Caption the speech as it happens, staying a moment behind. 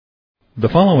The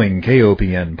following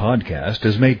KOPN podcast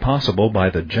is made possible by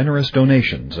the generous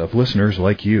donations of listeners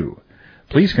like you.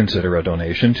 Please consider a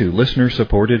donation to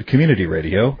listener-supported community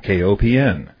radio,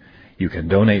 KOPN. You can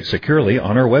donate securely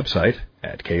on our website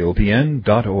at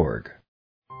kopn.org.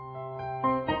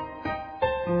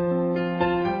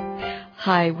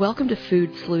 Hi, welcome to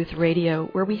Food Sleuth Radio,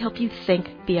 where we help you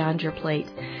think beyond your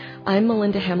plate. I'm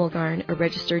Melinda Hemmelgarn, a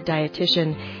registered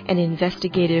dietitian and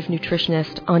investigative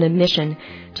nutritionist on a mission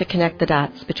to connect the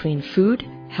dots between food,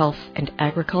 health, and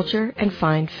agriculture and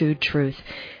find food truth.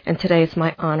 And today it's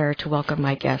my honor to welcome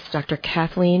my guest, Dr.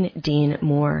 Kathleen Dean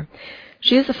Moore.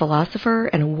 She is a philosopher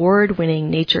and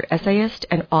award-winning nature essayist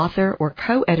and author or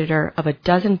co-editor of a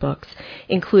dozen books,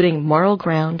 including Moral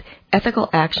Ground, Ethical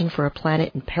Action for a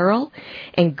Planet in Peril,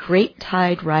 and Great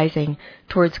Tide Rising,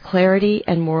 Towards Clarity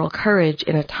and Moral Courage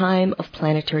in a Time of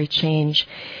Planetary Change.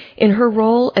 In her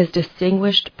role as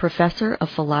Distinguished Professor of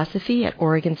Philosophy at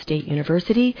Oregon State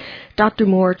University, Dr.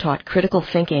 Moore taught critical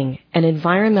thinking and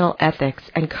environmental ethics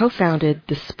and co-founded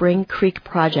the Spring Creek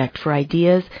Project for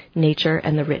Ideas, Nature,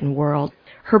 and the Written World.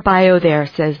 Her bio there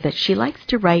says that she likes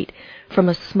to write from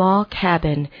a small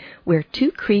cabin where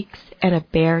two creeks and a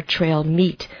bear trail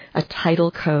meet, a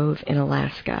tidal cove in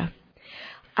Alaska.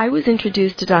 I was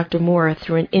introduced to Dr. Moore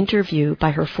through an interview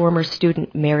by her former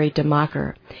student Mary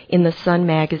DeMacher in the Sun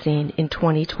magazine in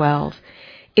 2012.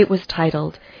 It was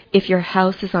titled, "If Your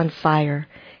House is on Fire,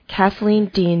 Kathleen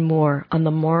Dean Moore on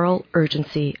the Moral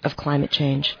Urgency of Climate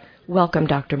Change." Welcome,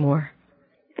 Dr. Moore.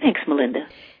 Thanks, Melinda.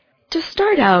 To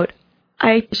start out,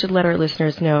 I should let our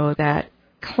listeners know that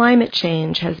climate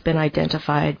change has been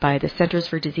identified by the Centers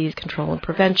for Disease Control and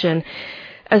Prevention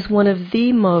as one of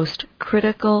the most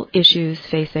critical issues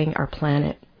facing our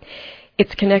planet.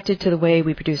 It's connected to the way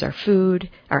we produce our food,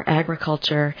 our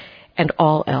agriculture, and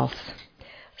all else.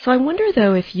 So I wonder,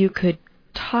 though, if you could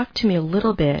talk to me a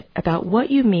little bit about what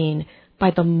you mean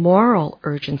by the moral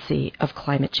urgency of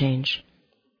climate change.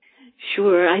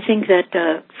 Sure. I think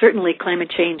that certainly climate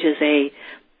change is a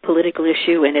political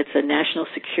issue, and it's a national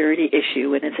security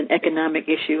issue, and it's an economic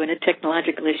issue, and a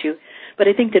technological issue. But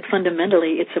I think that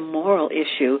fundamentally it's a moral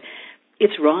issue.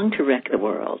 It's wrong to wreck the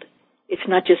world. It's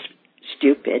not just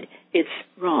stupid. It's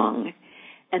wrong.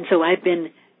 And so I've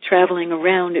been traveling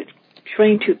around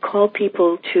trying to call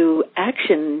people to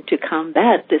action to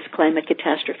combat this climate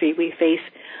catastrophe we face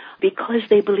because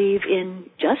they believe in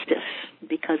justice,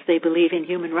 because they believe in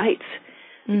human rights,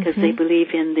 because they believe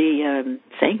in the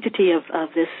sanctity of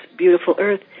this beautiful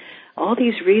earth, all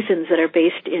these reasons that are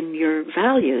based in your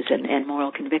values and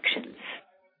moral convictions.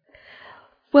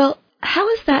 Well, how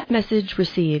is that message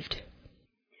received?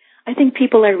 I think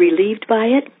people are relieved by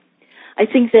it. I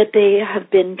think that they have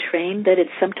been trained that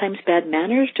it's sometimes bad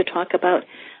manners to talk about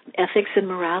ethics and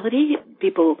morality.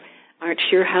 People aren't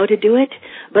sure how to do it,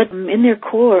 but in their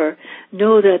core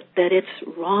know that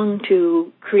it's wrong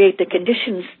to create the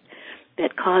conditions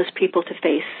that cause people to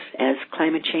face, as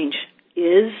climate change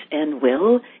is and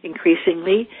will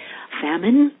increasingly,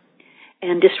 famine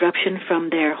and disruption from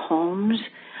their homes.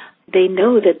 They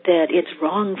know that it's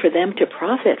wrong for them to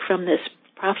profit from this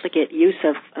profligate use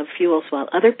of fuels while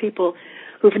other people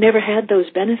who've never had those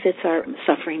benefits are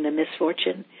suffering the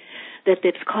misfortune that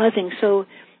it's causing. So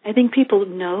I think people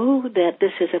know that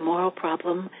this is a moral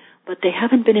problem, but they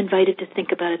haven't been invited to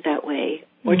think about it that way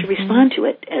or to respond to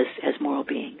it as moral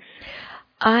beings.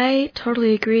 I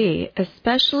totally agree,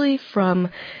 especially from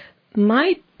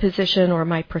my position or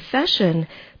my profession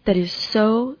that is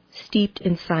so steeped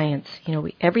in science. You know,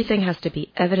 everything has to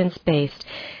be evidence-based.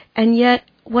 And yet,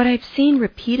 what I've seen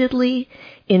repeatedly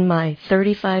in my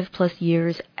 35-plus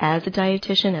years as a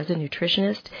dietitian, as a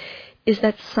nutritionist, is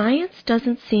that science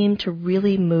doesn't seem to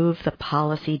really move the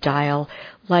policy dial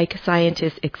like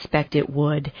scientists expect it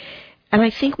would. And I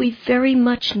think we very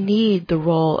much need the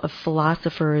role of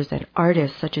philosophers and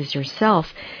artists such as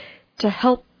yourself to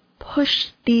help push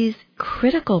these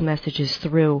critical messages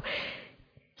through.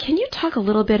 Can you talk a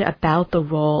little bit about the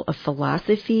role of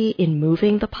philosophy in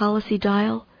moving the policy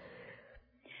dial?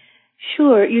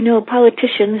 Sure. You know,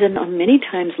 politicians and many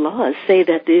times laws say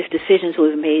that these decisions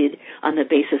were made on the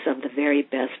basis of the very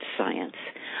best science.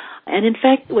 And in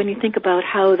fact, when you think about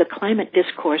how the climate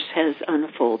discourse has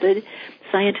unfolded,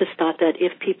 scientists thought that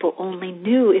if people only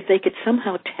knew, if they could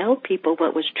somehow tell people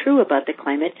what was true about the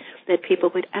climate, that people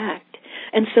would act.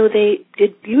 And so they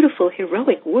did beautiful,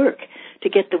 heroic work to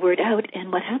get the word out,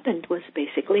 and what happened was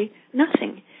basically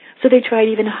nothing. So they tried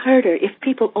even harder, if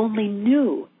people only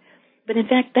knew. But in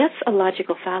fact, that's a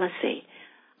logical fallacy.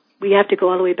 We have to go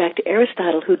all the way back to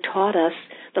Aristotle, who taught us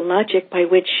the logic by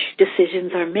which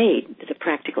decisions are made, the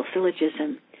practical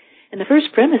syllogism. And the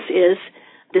first premise is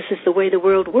This is the way the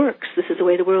world works. This is the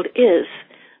way the world is.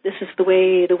 This is the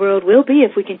way the world will be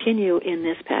if we continue in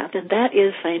this path. And that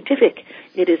is scientific.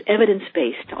 It is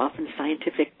evidence-based, often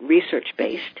scientific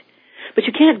research-based. But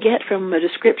you can't get from a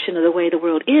description of the way the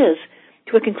world is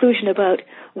to a conclusion about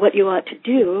what you ought to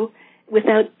do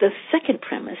without the second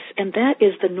premise, and that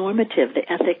is the normative,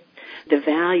 the ethic, the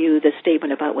value, the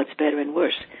statement about what's better and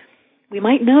worse. We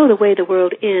might know the way the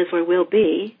world is or will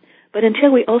be, but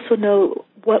until we also know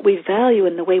what we value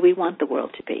and the way we want the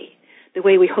world to be, the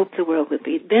way we hope the world would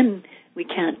be, then we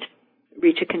can't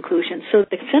reach a conclusion. So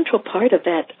the central part of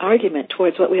that argument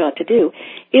towards what we ought to do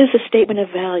is a statement of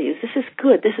values. This is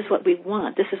good. This is what we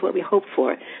want. This is what we hope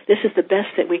for. This is the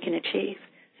best that we can achieve.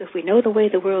 So if we know the way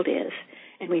the world is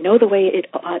and we know the way it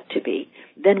ought to be,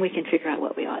 then we can figure out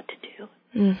what we ought to do.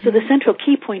 Mm-hmm. So the central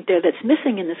key point there that's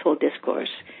missing in this whole discourse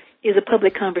is a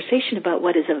public conversation about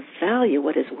what is of value,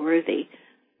 what is worthy,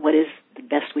 what is the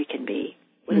best we can be,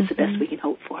 what is the best we can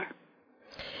hope for.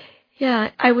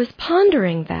 Yeah, I was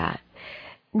pondering that,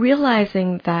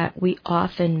 realizing that we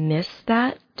often miss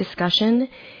that discussion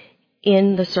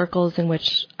in the circles in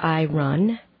which I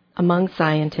run among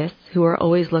scientists who are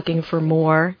always looking for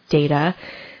more data,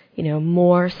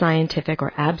 more scientific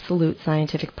or absolute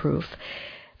scientific proof.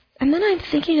 And then I'm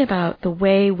thinking about the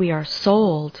way we are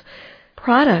sold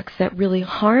products that really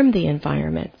harm the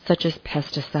environment, such as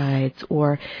pesticides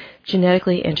or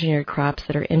genetically engineered crops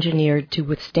that are engineered to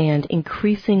withstand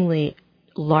increasingly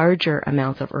larger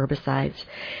amounts of herbicides.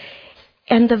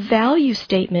 And the value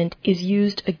statement is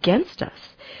used against us.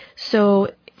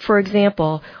 So, for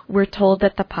example, we're told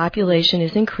that the population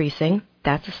is increasing.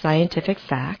 That's a scientific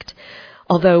fact,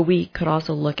 although we could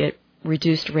also look at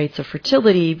reduced rates of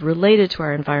fertility related to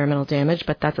our environmental damage,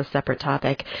 but that's a separate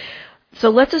topic. So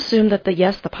let's assume that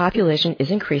the population is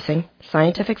increasing,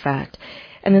 scientific fact,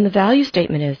 and then the value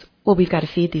statement is, well, we've got to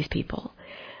feed these people.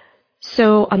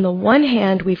 So on the one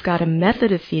hand, we've got a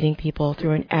method of feeding people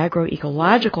through an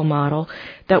agroecological model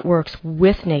that works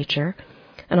with nature,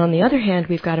 and on the other hand,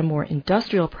 we've got a more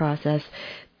industrial process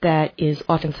that is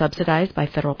often subsidized by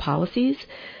federal policies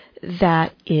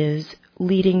that is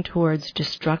leading towards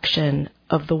destruction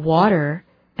of the water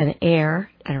and the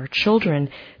air and our children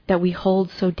that we hold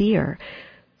so dear.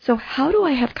 So how do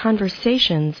I have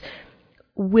conversations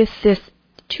with this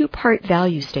two-part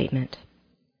value statement?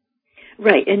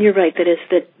 Right, and you're right, that is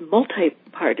the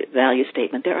multi-part value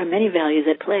statement. There are many values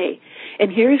at play.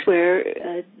 And here's where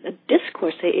a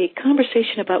discourse, a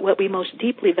conversation about what we most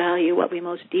deeply value, what we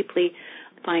most deeply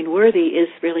find worthy is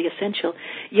really essential.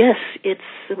 Yes, it's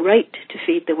right to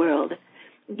feed the world.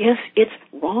 Yes, it's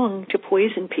wrong to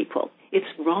poison people. It's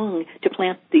wrong to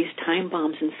plant these time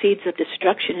bombs and seeds of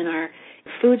destruction in our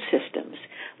food systems.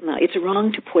 It's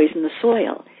wrong to poison the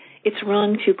soil. It's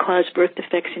wrong to cause birth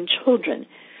defects in children.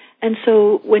 And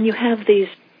so when you have these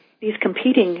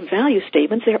competing value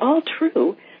statements, they're all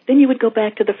true, then you would go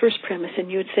back to the first premise and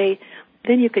you would say,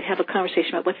 then you could have a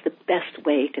conversation about what's the best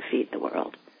way to feed the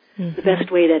world, the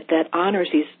best way that honors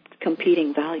these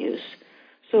competing values.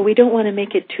 So we don't want to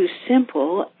make it too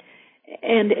simple.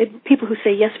 And people who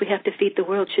say, yes, we have to feed the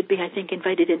world should be, I think,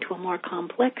 invited into a more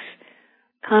complex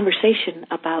conversation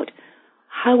about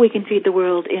how we can feed the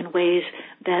world in ways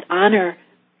that honor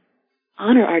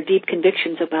our deep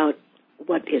convictions about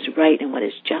what is right and what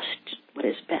is just, what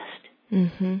is best.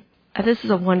 Mm-hmm. This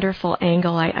is a wonderful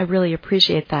angle. I really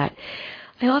appreciate that.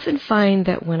 I often find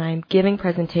that when I'm giving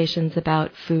presentations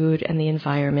about food and the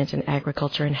environment and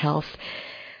agriculture and health,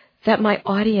 that my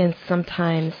audience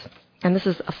sometimes, and this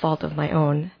is a fault of my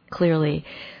own, clearly,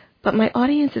 but my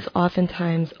audience is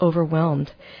oftentimes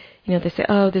overwhelmed. They say,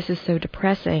 oh, this is so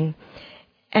depressing.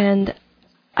 And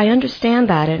I understand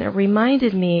that, and it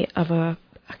reminded me of a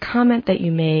comment that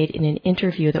you made in an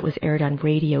interview that was aired on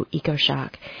Radio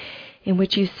EcoShock, in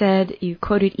which you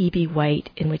quoted E.B.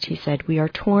 White, in which he said, we are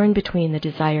torn between the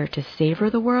desire to savor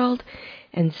the world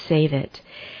and save it.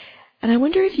 And I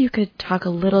wonder if you could talk a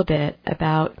little bit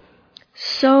about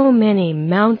so many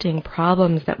mounting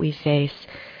problems that we face.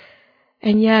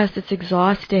 And yes, it's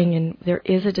exhausting, and there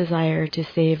is a desire to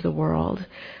save the world.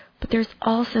 But there's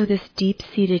also this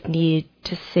deep-seated need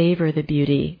to savor the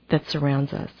beauty that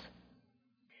surrounds us.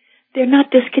 They're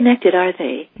not disconnected, are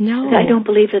they? No. I don't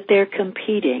believe that they're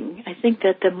competing. I think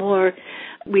that the more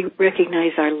we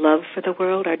recognize our love for the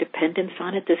world, our dependence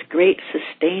on it, this great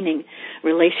sustaining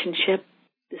relationship,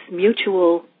 this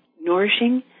mutual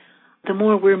nourishing, the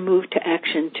more we're moved to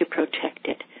action to protect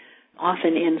it.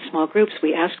 Often in small groups,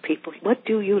 we ask people, what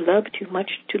do you love too much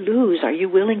to lose? Are you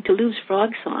willing to lose frog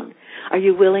song? Are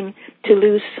you willing to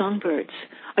lose songbirds?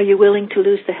 Are you willing to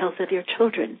lose the health of your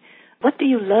children? what do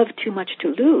you love too much to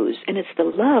lose? And it's the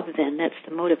love then that's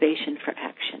the motivation for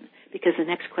action. Because the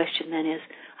next question then is,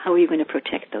 how are you going to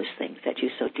protect those things that you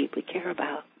so deeply care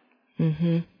about?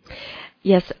 Mm-hmm.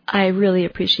 Yes, I really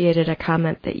appreciated a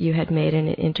comment that you had made in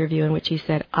an interview in which you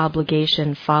said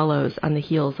obligation follows on the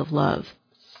heels of love.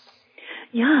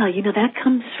 Yeah, that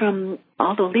comes from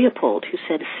Aldo Leopold, who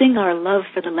said, sing our love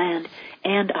for the land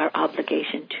and our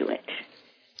obligation to it.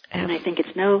 And I think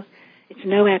it's no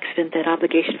accident that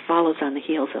obligation follows on the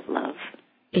heels of love.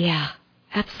 Yeah,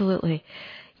 absolutely.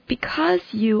 Because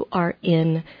you are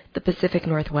in the Pacific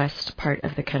Northwest part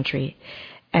of the country,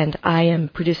 and I am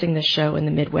producing this show in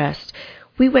the Midwest,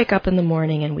 we wake up in the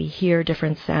morning and we hear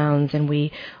different sounds and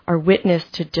we are witness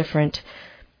to different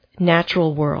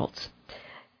natural worlds.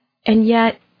 And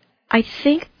yet, I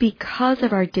think because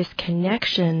of our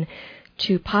disconnection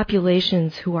to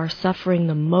populations who are suffering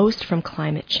the most from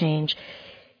climate change,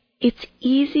 it's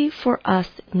easy for us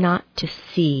not to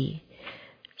see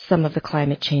some of the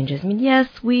climate changes. I mean, yes,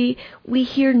 we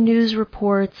hear news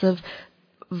reports of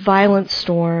violent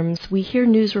storms, we hear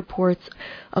news reports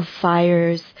of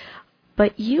fires,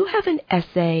 but you have an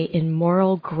essay in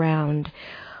Moral Ground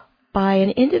by an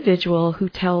individual who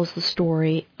tells the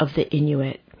story of the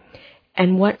Inuit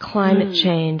and what climate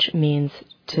change means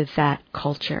to that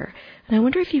culture. And I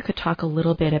wonder if you could talk a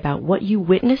little bit about what you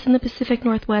witness in the Pacific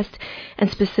Northwest and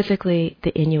specifically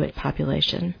the Inuit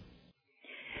population.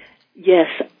 Yes,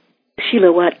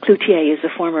 Sheila Watt-Cloutier is the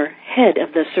former head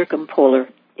of the circumpolar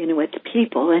Inuit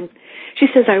people, and she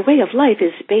says our way of life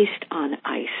is based on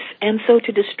ice, and so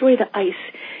to destroy the ice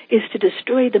is to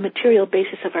destroy the material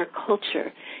basis of our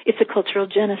culture. It's a cultural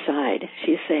genocide,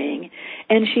 she's saying,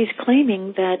 and she's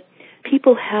claiming that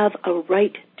people have a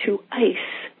right to ice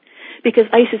because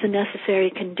ice is a necessary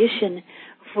condition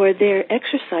for their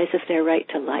exercise of their right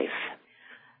to life.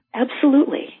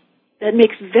 Absolutely. That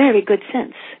makes very good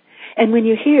sense. And when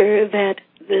you hear that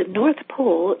the North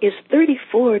Pole is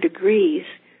 34 degrees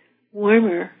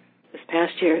warmer this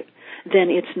past year than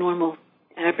its normal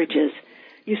averages,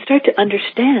 you start to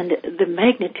understand the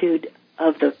magnitude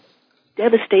of the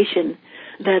devastation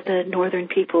that the northern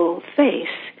people face.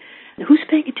 Who's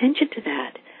paying attention to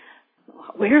that?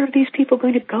 Where are these people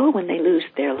going to go when they lose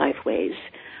their lifeways?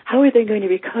 How are they going to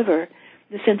recover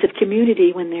the sense of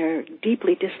community when they're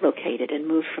deeply dislocated and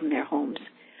moved from their homes?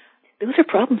 Those are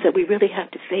problems that we really have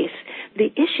to face.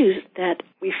 The issues that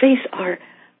we face are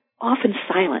often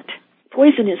silent.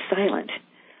 Poison is silent.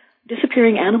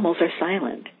 Disappearing animals are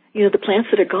silent. The plants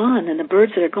that are gone and the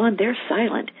birds that are gone, they're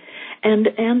silent. And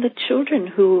the children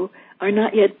who are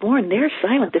not yet born, they're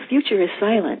silent. The future is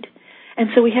silent. And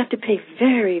so we have to pay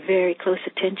very, very close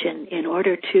attention in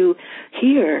order to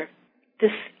hear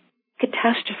this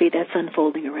catastrophe that's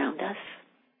unfolding around us.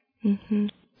 Mm-hmm.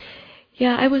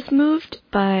 Yeah, I was moved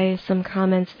by some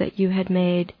comments that you had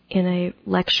made in a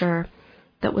lecture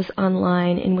that was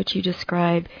online in which you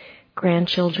describe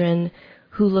grandchildren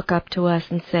who look up to us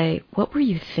and say, "What were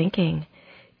you thinking?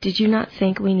 Did you not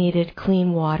think we needed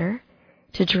clean water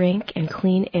to drink and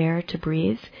clean air to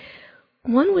breathe?"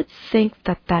 One would think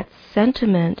that that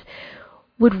sentiment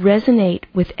would resonate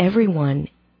with everyone,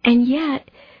 and yet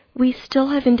we still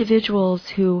have individuals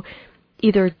who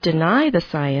either deny the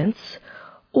science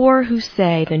or who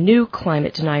say, the new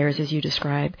climate deniers as you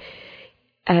describe,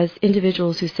 as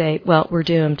individuals who say, well, we're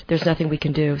doomed, there's nothing we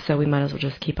can do, so we might as well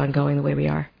just keep on going the way we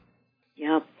are.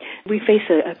 Yeah, we face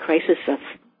a crisis of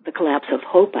the collapse of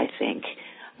hope, I think.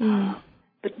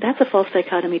 But that's a false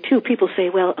dichotomy, too. People say,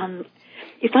 well,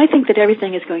 if I think that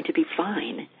everything is going to be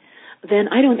fine, then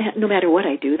no matter what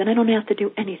I do, then I don't have to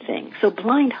do anything. So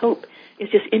blind hope is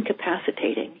just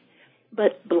incapacitating.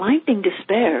 But blinding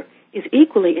despair is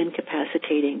equally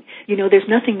incapacitating. There's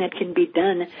nothing that can be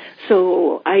done,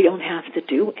 so I don't have to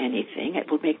do anything.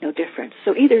 It will make no difference.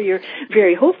 So either you're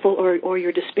very hopeful or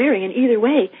you're despairing, and either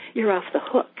way, you're off the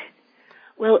hook.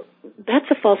 Well, that's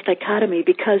a false dichotomy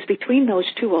because between those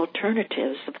two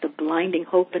alternatives of the blinding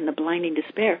hope and the blinding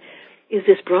despair is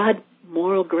this broad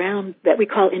moral ground that we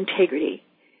call integrity,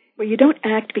 where you don't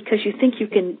act because you think you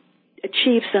can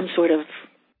achieve some sort of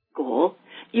goal.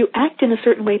 You act in a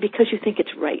certain way because you think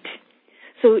it's right.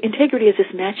 So integrity is this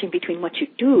matching between what you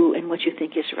do and what you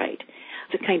think is right.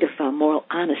 It's a kind of moral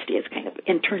honesty. It's kind of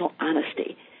internal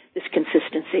honesty, this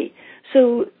consistency.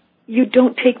 So you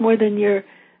don't take more than your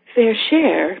fair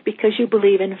share because you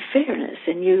believe in fairness,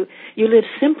 and you live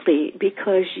simply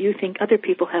because you think other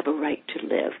people have a right to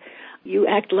live. You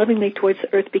act lovingly towards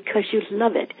the earth because you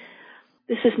love it.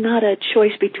 This is not a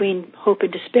choice between hope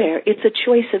and despair. It's a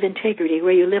choice of integrity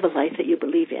where you live a life that you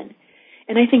believe in.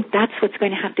 And I think that's what's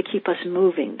going to have to keep us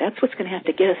moving. That's what's going to have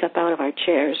to get us up out of our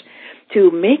chairs to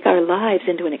make our lives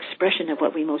into an expression of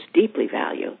what we most deeply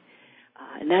value.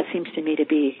 And that seems to me to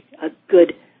be a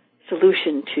good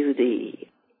solution to the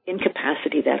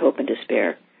incapacity that hope and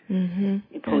despair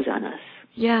impose on us.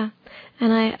 Yeah,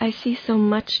 and I see so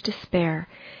much despair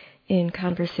in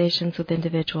conversations with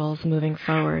individuals moving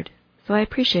forward. So I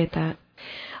appreciate that.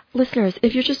 Listeners,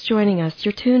 if you're just joining us,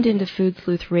 you're tuned into Food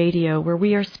Sleuth Radio, where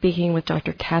we are speaking with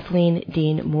Dr. Kathleen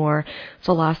Dean Moore,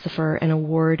 philosopher and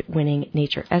award-winning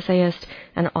nature essayist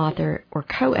and author or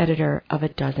co-editor of a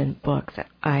dozen books.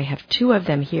 I have 2 of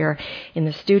them here in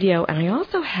the studio, and I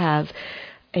also have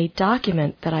a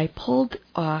document that I pulled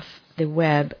off the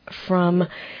web from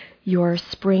your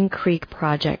Spring Creek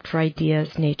Project for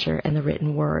Ideas, Nature, and the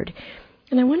Written Word.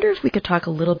 And I wonder if we could talk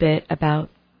a little bit about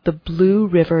the Blue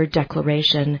River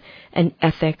Declaration, an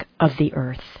ethic of the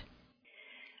earth.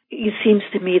 It seems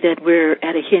to me that we're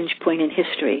at a hinge point in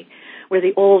history where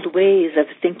the old ways of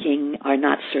thinking are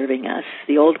not serving us,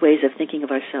 the old ways of thinking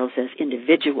of ourselves as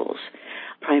individuals,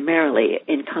 primarily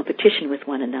in competition with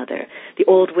one another, the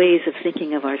old ways of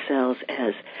thinking of ourselves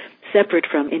as separate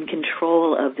from, in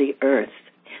control of the earth,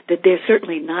 that they're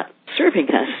certainly not serving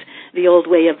us. The old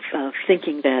way of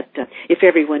thinking that if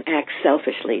everyone acts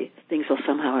selfishly, things will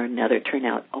somehow or another turn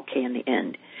out okay in the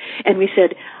end. And we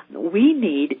said, we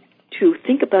need to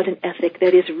think about an ethic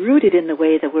that is rooted in the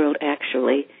way the world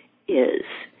actually is.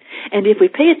 And if we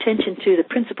pay attention to the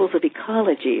principles of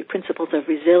ecology, principles of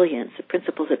resilience, the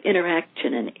principles of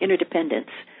interaction and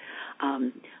interdependence,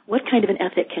 what kind of an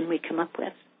ethic can we come up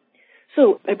with?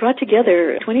 So I brought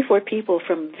together 24 people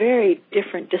from very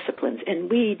different disciplines, and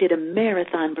we did a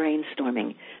marathon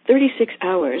brainstorming, 36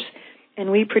 hours, and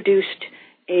we produced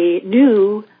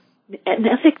an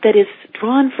ethic that is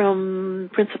drawn from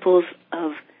principles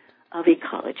of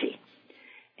ecology.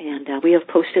 And we have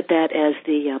posted that as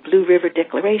the Blue River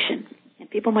Declaration, and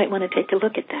people might want to take a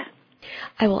look at that.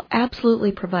 I will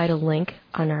absolutely provide a link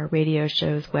on our radio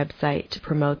show's website to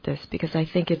promote this, because I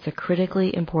think it's a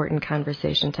critically important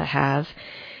conversation to have.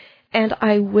 And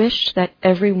I wish that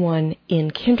everyone in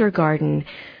kindergarten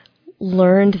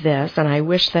learned this, and I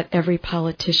wish that every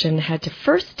politician had to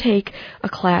first take a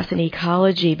class in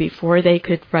ecology before they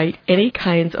could write any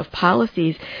kinds of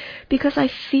policies, because I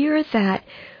fear that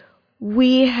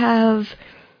we have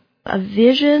a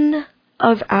vision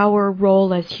of our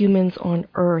role as humans on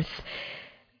Earth,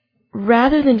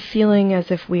 rather than feeling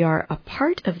as if we are a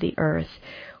part of the Earth,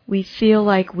 we feel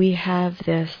like we have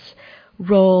this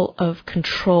role of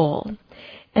control.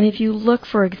 And if you look,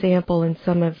 for example, in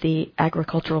some of the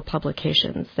agricultural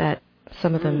publications that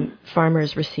some of the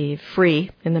farmers receive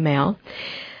free in the mail,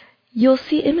 you'll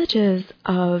see images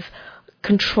of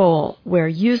control, where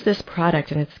use this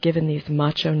product, and it's given these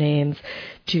macho names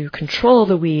to control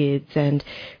the weeds and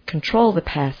control the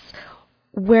pests,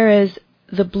 whereas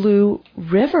the Blue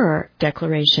River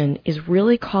Declaration is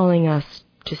really calling us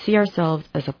to see ourselves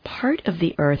as a part of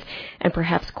the earth and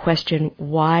perhaps question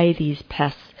why these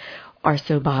pests are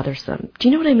so bothersome. Do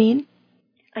you know what I mean?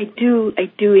 I do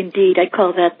indeed. I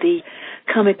call that the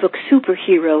comic book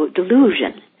superhero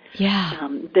delusion. Yeah.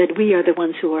 That we are the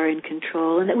ones who are in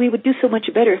control, and that we would do so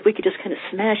much better if we could just kind of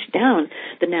smash down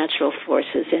the natural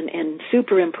forces and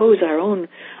superimpose our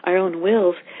own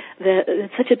wills. That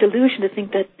it's such a delusion to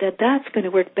think that that's going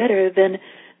to work better than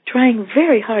trying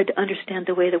very hard to understand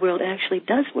the way the world actually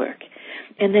does work,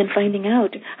 and then finding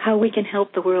out how we can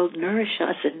help the world nourish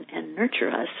us and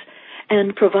nurture us,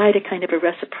 and provide a kind of a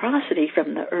reciprocity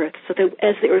from the earth, so that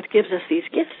as the earth gives us these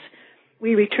gifts,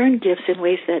 we return gifts in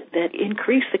ways that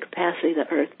increase the capacity of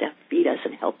the earth to feed us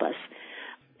and help us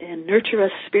and nurture us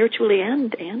spiritually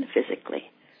and physically.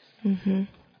 Mm-hmm.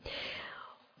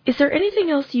 Is there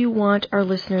anything else you want our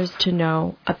listeners to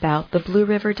know about the Blue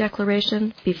River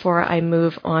Declaration before I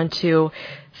move on to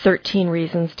 13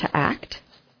 Reasons to Act?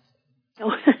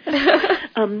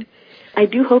 I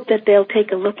do hope that they'll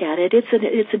take a look at it.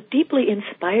 It's a deeply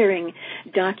inspiring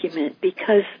document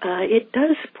because it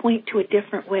does point to a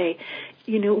different way.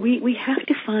 You know, we have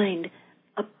to find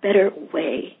a better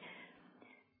way.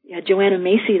 Joanna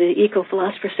Macy, the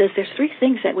eco-philosopher, says there's 3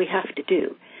 things that we have to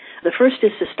do. The first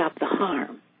is to stop the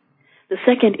harm. The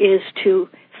second is to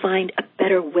find a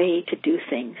better way to do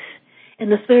things.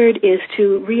 And the third is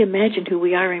to reimagine who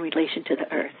we are in relation to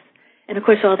the earth. And of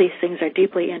course, all these things are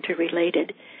deeply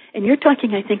interrelated. And you're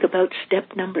talking, I think, about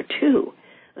step number 2,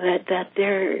 that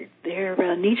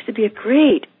there needs to be a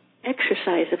great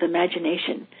exercise of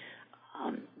imagination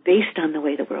based on the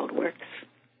way the world works.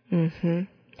 Mm-hmm.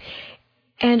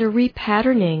 And a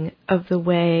repatterning of the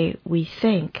way we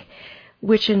think,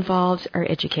 which involves our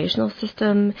educational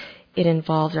system, It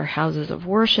involves our houses of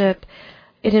worship.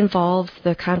 It involves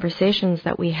the conversations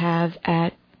that we have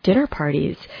at dinner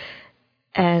parties.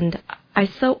 And I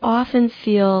so often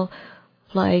feel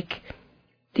like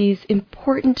these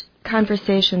important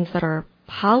conversations that are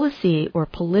policy or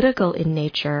political in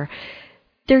nature,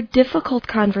 they're difficult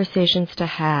conversations to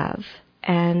have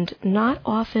and not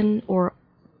often or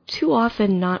too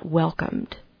often not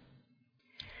welcomed.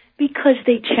 Because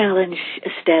they challenge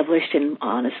established and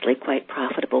honestly quite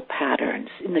profitable patterns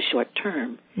in the short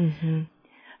term. Mm-hmm.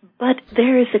 But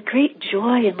there is a great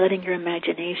joy in letting your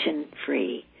imagination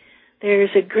free. There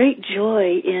is a great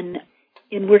joy in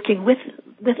working with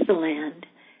the land.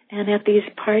 And at these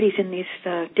parties, in these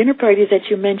dinner parties that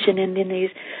you mentioned, and in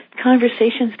these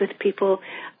conversations with people,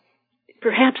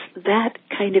 perhaps that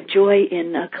kind of joy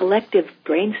in collective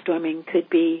brainstorming could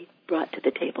be brought to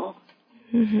the table.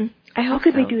 Mm-hmm. How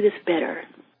could we do this better?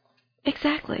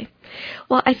 Exactly.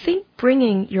 Well, I think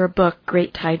bringing your book,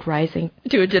 Great Tide Rising,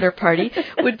 to a dinner party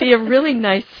would be a really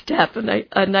nice step,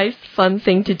 a nice fun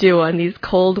thing to do on these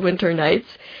cold winter nights.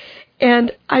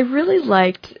 And I really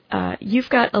liked, you've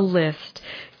got a list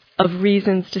of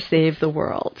reasons to save the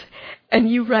world. And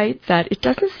you write that it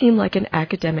doesn't seem like an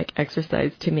academic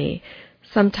exercise to me.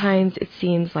 Sometimes it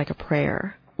seems like a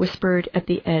prayer, whispered at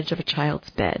the edge of a child's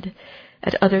bed.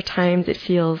 At other times it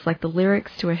feels like the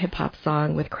lyrics to a hip-hop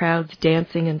song with crowds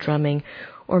dancing and drumming,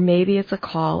 or maybe it's a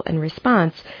call and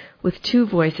response with two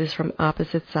voices from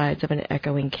opposite sides of an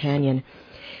echoing canyon.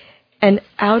 And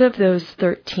out of those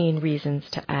 13 reasons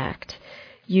to act,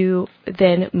 you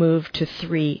then move to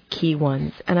 3 key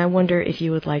ones, and I wonder if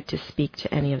you would like to speak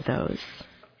to any of those.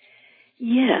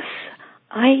 Yes,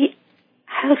 I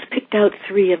have picked out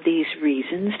 3 of these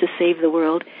reasons to save the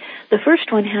world. The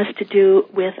first one has to do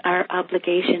with our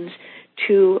obligations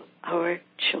to our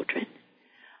children.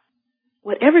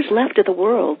 Whatever's left of the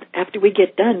world after we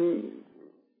get done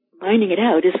finding it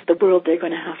out is the world they're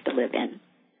going to have to live in.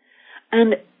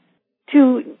 And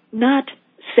to not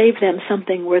save them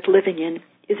something worth living in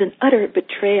is an utter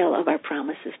betrayal of our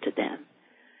promises to them.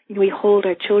 You know, we hold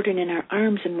our children in our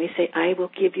arms and we say, I will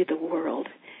give you the world.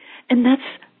 And that's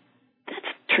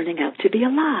turning out to be a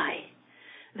lie.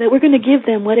 That we're going to give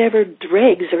them whatever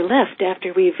dregs are left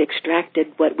after we've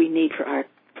extracted what we need for our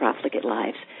profligate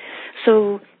lives.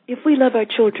 So if we love our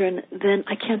children, then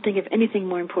I can't think of anything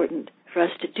more important for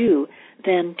us to do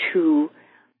than to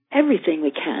everything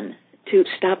we can to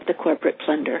stop the corporate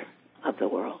plunder of the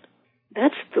world.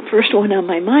 That's the first one on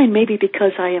my mind, maybe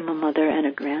because I am a mother and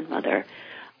a grandmother.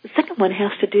 The second one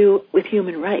has to do with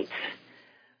human rights.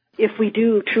 If we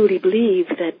do truly believe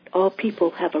that all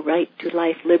people have a right to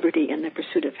life, liberty, and the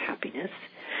pursuit of happiness,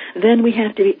 then we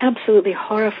have to be absolutely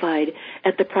horrified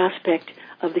at the prospect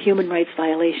of the human rights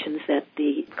violations that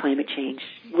the climate change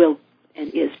will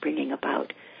and is bringing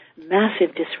about.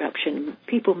 Massive disruption,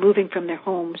 people moving from their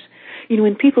homes. You know,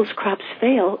 when people's crops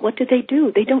fail, what do?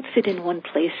 They don't sit in one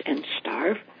place and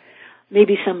starve.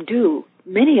 Maybe some do.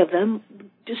 Many of them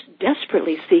just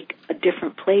desperately seek a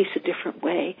different place, a different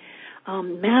way.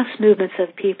 Mass movements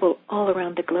of people all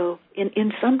around the globe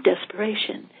in some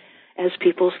desperation as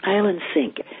people's islands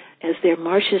sink, as their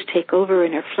marshes take over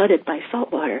and are flooded by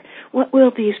salt water. What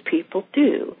will these people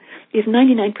do? If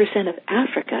 99% of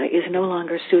Africa is no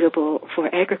longer suitable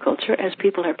for agriculture, as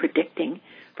people are predicting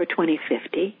for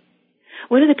 2050,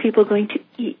 what are the people going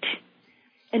to eat?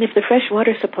 And if the fresh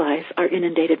water supplies are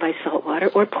inundated by salt water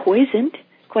or poisoned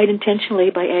quite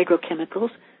intentionally by agrochemicals,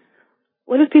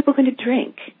 what are the people going to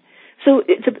drink? So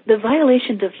the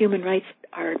violations of human rights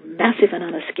are massive and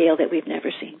on a scale that we've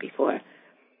never seen before.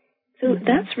 So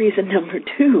that's reason number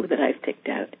 2 that I've picked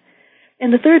out.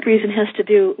 And the third reason has to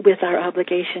do with our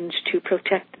obligations to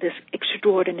protect this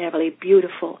extraordinarily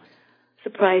beautiful,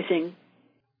 surprising,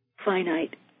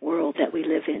 finite world that we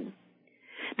live in.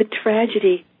 The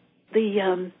tragedy,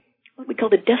 what we call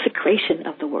the desecration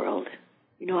of the world.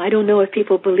 You know, I don't know if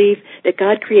people believe that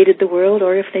God created the world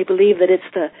or if they believe that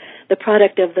it's the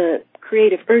product of the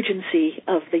creative urgency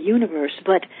of the universe,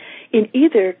 but in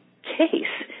either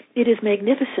case, it is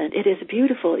magnificent, it is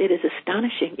beautiful, it is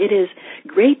astonishing, it is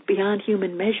great beyond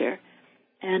human measure.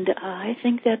 And I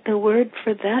think that the word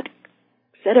for that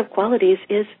set of qualities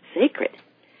is sacred.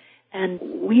 And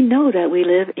we know that we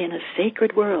live in a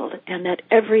sacred world, and that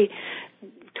every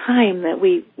time that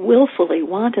we willfully,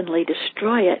 wantonly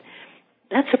destroy it,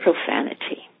 that's a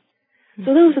profanity.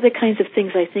 So those are the kinds of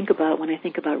things I think about when I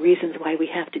think about reasons why we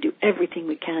have to do everything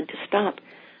we can to stop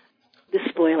the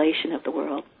spoliation of the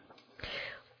world.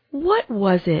 What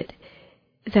was it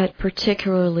that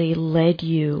particularly led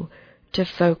you to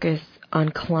focus on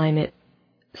climate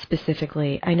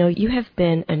specifically? I know you have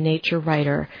been a nature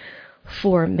writer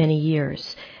for many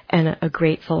years and a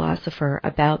great philosopher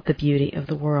about the beauty of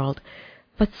the world.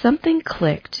 But something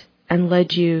clicked and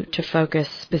led you to focus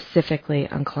specifically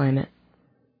on climate.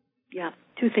 Yeah,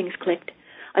 two things clicked.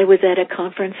 I was at a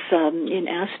conference in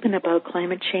Aspen about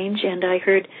climate change, and I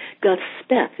heard Gus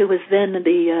Speth, who was then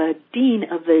the dean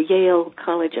of the Yale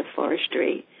College of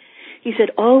Forestry. He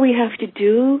said, all we have to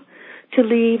do to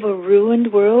leave a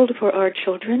ruined world for our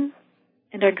children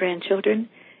and our grandchildren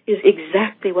is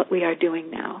exactly what we are doing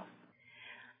now.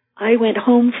 I went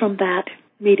home from that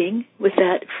meeting with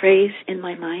that phrase in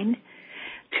my mind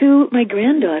to my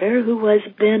granddaughter, who was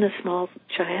then a small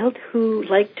child who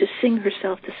liked to sing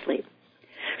herself to sleep.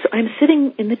 So I'm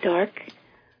sitting in the dark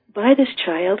by this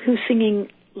child who's singing,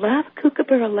 laugh,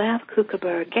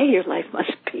 kookaburra, gay your life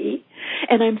must be.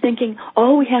 And I'm thinking,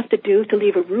 all we have to do to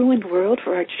leave a ruined world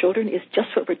for our children is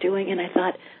just what we're doing. And I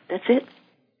thought, that's it.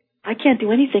 I can't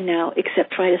do anything now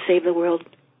except try to save the world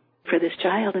for this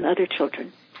child and other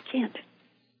children. I can't.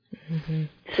 Mm-hmm.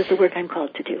 This is the work I'm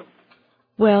called to do.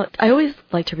 Well, I always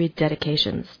like to read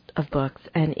dedications of books,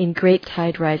 and in Great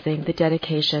Tide Rising, the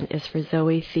dedication is for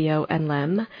Zoe, Theo, and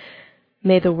Lem.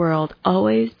 May the world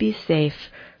always be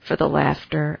safe for the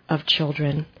laughter of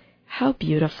children. How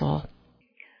beautiful.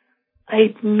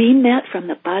 I mean that from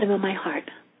the bottom of my heart.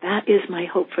 That is my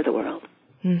hope for the world.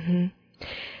 Mm-hmm.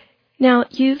 Now,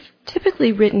 you've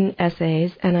typically written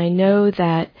essays, and I know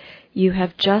that you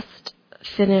have just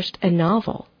finished a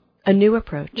novel, A New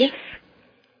Approach.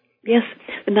 Yes,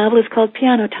 the novel is called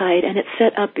Piano Tide, and it's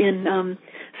set up in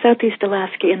southeast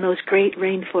Alaska in those great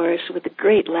rainforests with the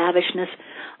great lavishness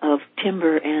of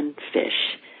timber and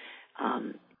fish.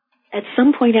 At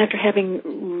some point after having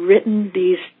written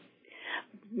these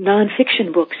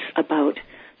nonfiction books about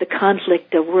the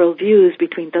conflict of worldviews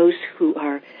between those who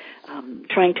are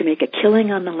trying to make a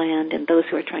killing on the land and those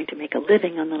who are trying to make a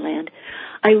living on the land,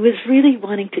 I was really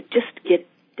wanting to just get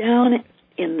down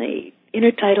in the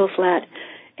intertidal flat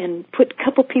and put a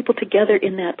couple people together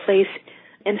in that place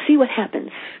and see what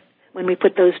happens when we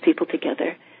put those people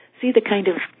together. See the kind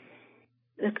of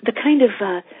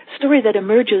story that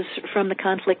emerges from the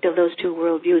conflict of those two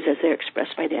worldviews as they're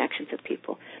expressed by the actions of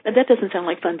people. Now, that doesn't sound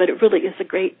like fun, but it really is a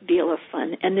great deal of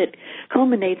fun, and it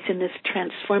culminates in this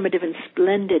transformative and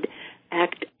splendid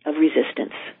act of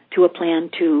resistance to a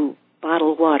plan to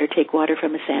bottle water, take water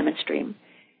from a salmon stream,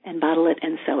 and bottle it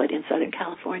and sell it in Southern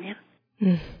California.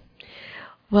 Mm.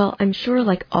 Well, I'm sure,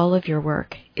 like all of your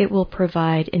work, it will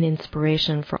provide an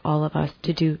inspiration for all of us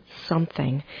to do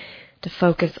something, to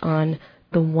focus on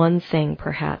the one thing,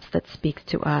 perhaps, that speaks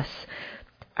to us.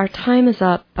 Our time is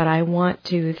up, but I want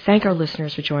to thank our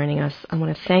listeners for joining us. I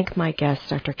want to thank my guest,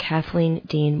 Dr. Kathleen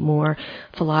Dean Moore,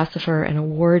 philosopher and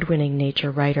award-winning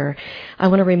nature writer. I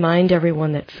want to remind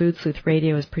everyone that Food Sleuth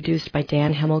Radio is produced by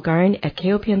Dan Hemmelgarn at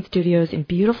KOPN Studios in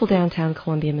beautiful downtown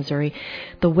Columbia, Missouri.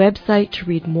 The website to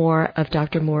read more of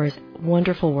Dr. Moore's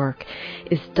wonderful work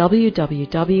is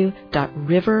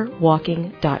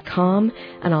www.riverwalking.com,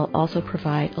 and I'll also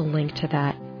provide a link to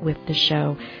that with the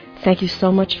show. Thank you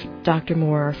so much, Dr.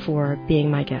 Moore, for being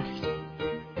my guest.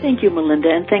 Thank you, Melinda,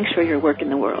 and thanks for your work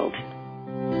in the world.